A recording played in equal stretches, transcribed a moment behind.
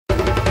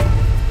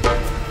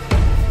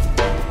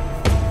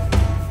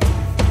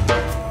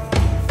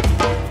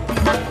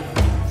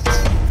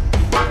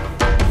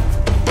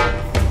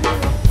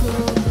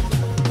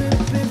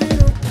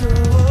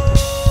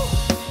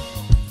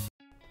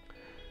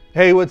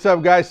Hey, what's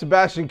up guys?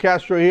 Sebastian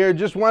Castro here.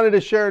 Just wanted to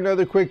share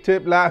another quick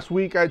tip. Last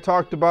week I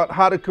talked about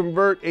how to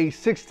convert a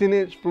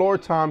 16-inch floor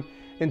tom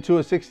into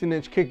a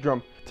 16-inch kick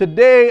drum.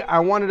 Today I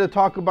wanted to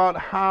talk about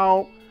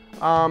how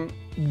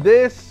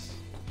this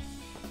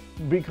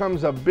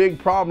becomes a big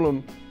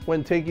problem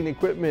when taking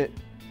equipment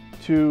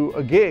to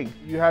a gig.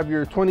 You have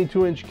your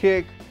 22-inch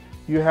kick,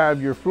 you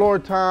have your floor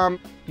tom,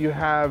 you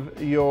have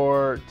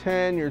your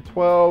 10, your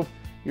 12,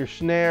 your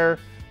snare,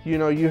 you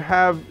know, you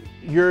have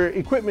your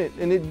equipment,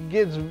 and it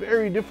gets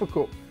very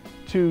difficult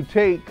to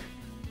take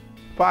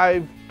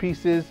 5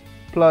 pieces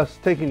plus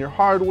taking your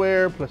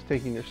hardware plus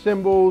taking your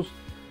cymbals.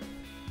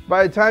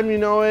 By the time you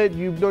know it,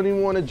 you don't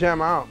even want to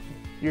jam out.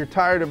 You're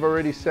tired of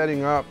already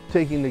setting up,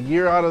 taking the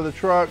gear out of the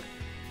truck,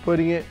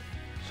 putting it.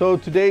 So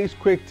today's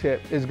quick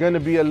tip is going to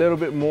be a little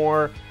bit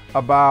more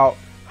about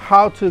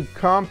how to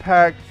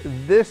compact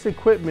this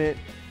equipment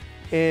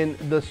in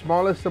the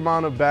smallest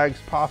amount of bags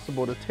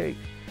possible to take.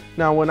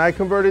 Now, when I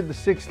converted the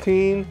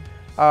 16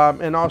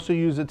 and also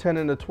use the 10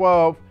 and the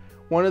 12,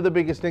 one of the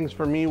biggest things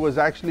for me was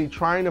actually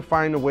trying to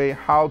find a way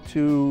how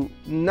to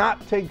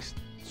not take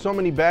so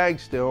many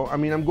bags still. I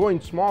mean, I'm going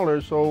smaller,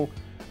 so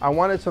I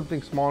wanted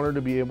something smaller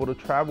to be able to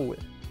travel with.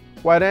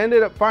 What I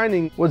ended up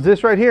finding was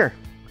this right here.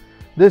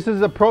 This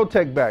is a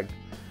Protect bag.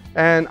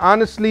 And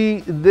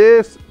honestly,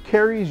 this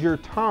carries your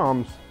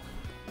toms.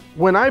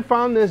 When I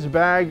found this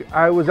bag,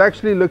 I was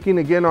actually looking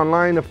again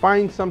online to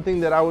find something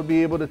that I would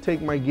be able to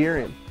take my gear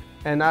in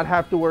and not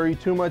have to worry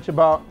too much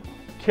about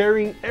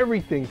carrying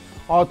everything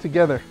all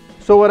together.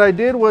 So what I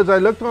did was I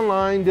looked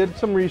online, did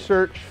some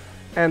research,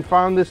 and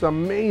found this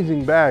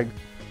amazing bag.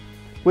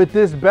 With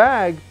this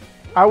bag,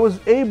 I was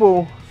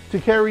able to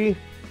carry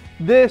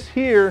this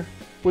here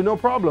with no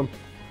problem.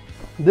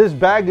 This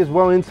bag is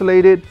well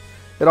insulated.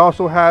 It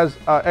also has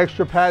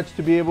extra pads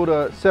to be able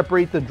to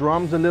separate the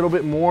drums a little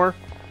bit more.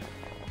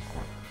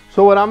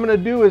 So what I'm gonna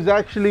do is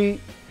actually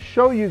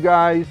show you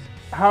guys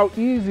how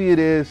easy it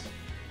is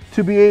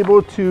to be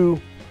able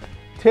to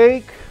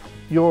take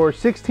your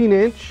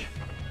 16-inch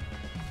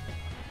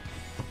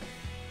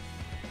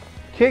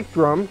kick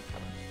drum,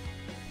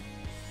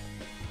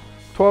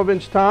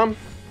 12-inch tom,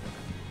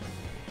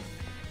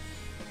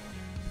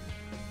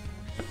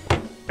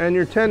 and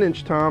your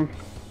 10-inch tom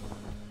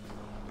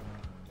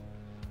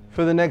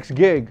for the next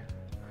gig.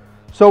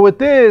 So with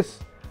this,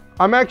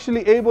 I'm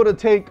actually able to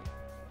take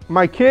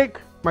my kick,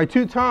 my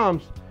 2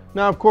 toms.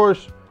 Now, of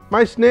course,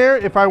 my snare,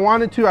 if I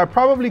wanted to, I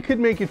probably could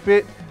make it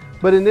fit,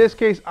 but in this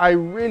case, I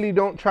really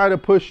don't try to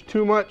push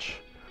too much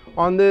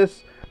on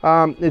this.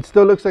 It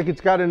still looks like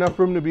it's got enough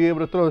room to be able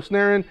to throw the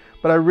snare in,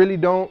 but I really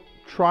don't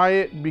try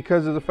it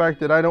because of the fact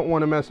that I don't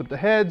want to mess up the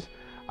heads.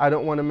 I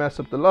don't want to mess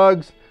up the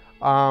lugs.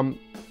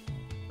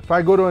 If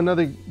I go to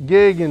another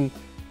gig and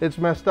it's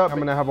messed up, I'm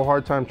gonna have a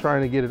hard time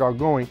trying to get it all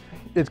going.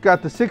 It's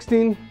got the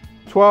 16,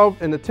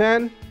 12, and the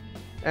 10,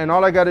 and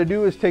all I gotta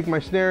do is take my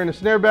snare in a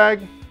snare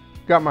bag,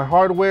 got my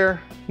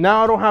hardware.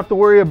 Now I don't have to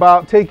worry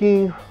about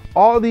taking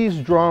all these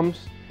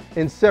drums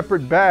in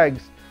separate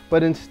bags,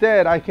 but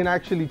instead I can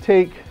actually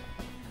take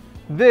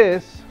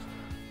this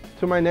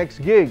to my next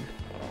gig.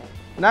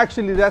 And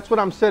actually that's what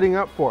I'm setting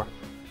up for,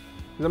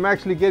 because I'm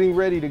actually getting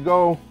ready to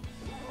go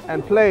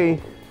and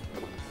play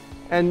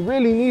and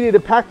really needed to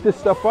pack this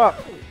stuff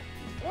up.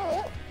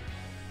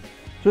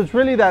 So it's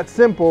really that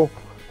simple.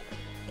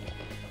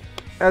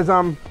 As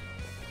I'm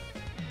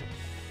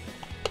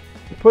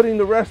putting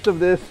the rest of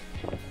this,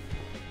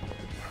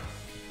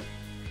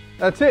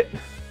 that's it.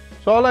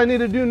 So all I need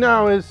to do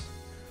now is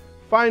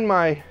find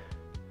my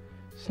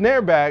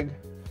snare bag,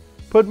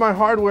 put my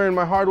hardware in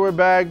my hardware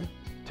bag,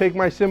 take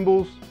my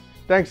cymbals.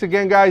 Thanks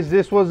again, guys.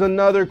 This was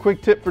another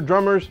quick tip for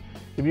drummers.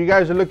 If you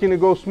guys are looking to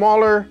go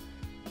smaller,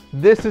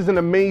 this is an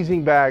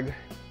amazing bag.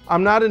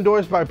 I'm not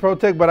endorsed by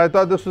Protect, but I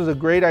thought this was a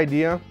great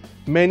idea.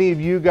 Many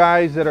of you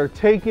guys that are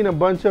taking a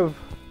bunch of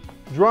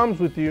drums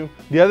with you,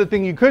 the other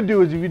thing you could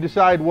do is if you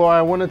decide, well,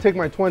 I want to take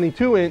my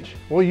 22-inch,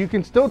 well, you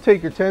can still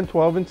take your 10,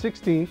 12, and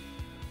 16,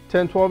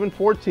 10, 12, and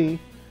 14,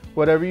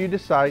 whatever you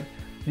decide.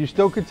 You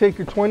still could take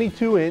your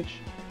 22-inch.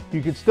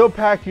 You could still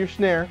pack your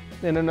snare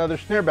in another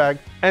snare bag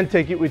and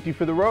take it with you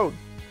for the road.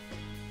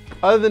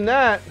 Other than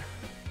that,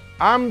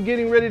 I'm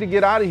getting ready to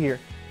get out of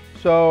here.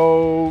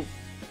 So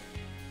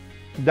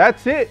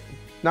that's it.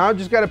 Now I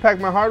just got to pack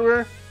my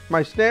hardware,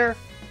 my snare,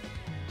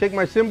 take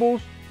my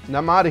cymbals, and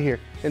I'm out of here.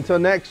 Until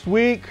next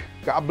week,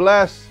 God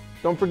bless.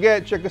 Don't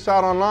forget, check us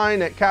out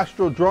online at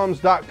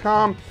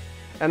castrodrums.com,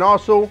 and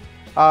also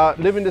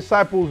Living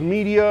Disciples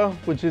Media,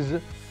 which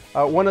is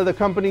one of the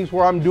companies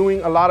where I'm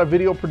doing a lot of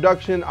video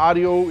production,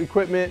 audio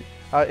equipment,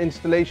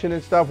 installation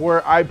and stuff,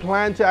 where I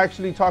plan to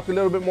actually talk a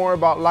little bit more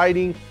about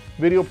lighting,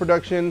 video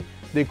production,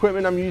 the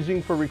equipment I'm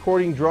using for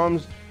recording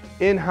drums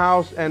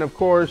in-house, and of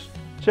course,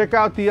 check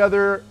out the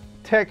other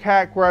tech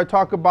hack where I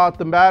talk about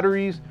the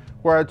batteries,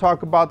 where I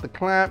talk about the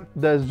clamp,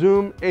 the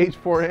Zoom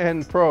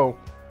H4n Pro.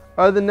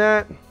 Other than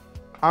that,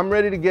 I'm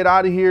ready to get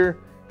out of here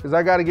because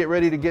I got to get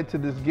ready to get to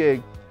this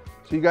gig.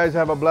 So you guys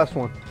have a blessed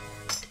one.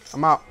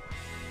 I'm out.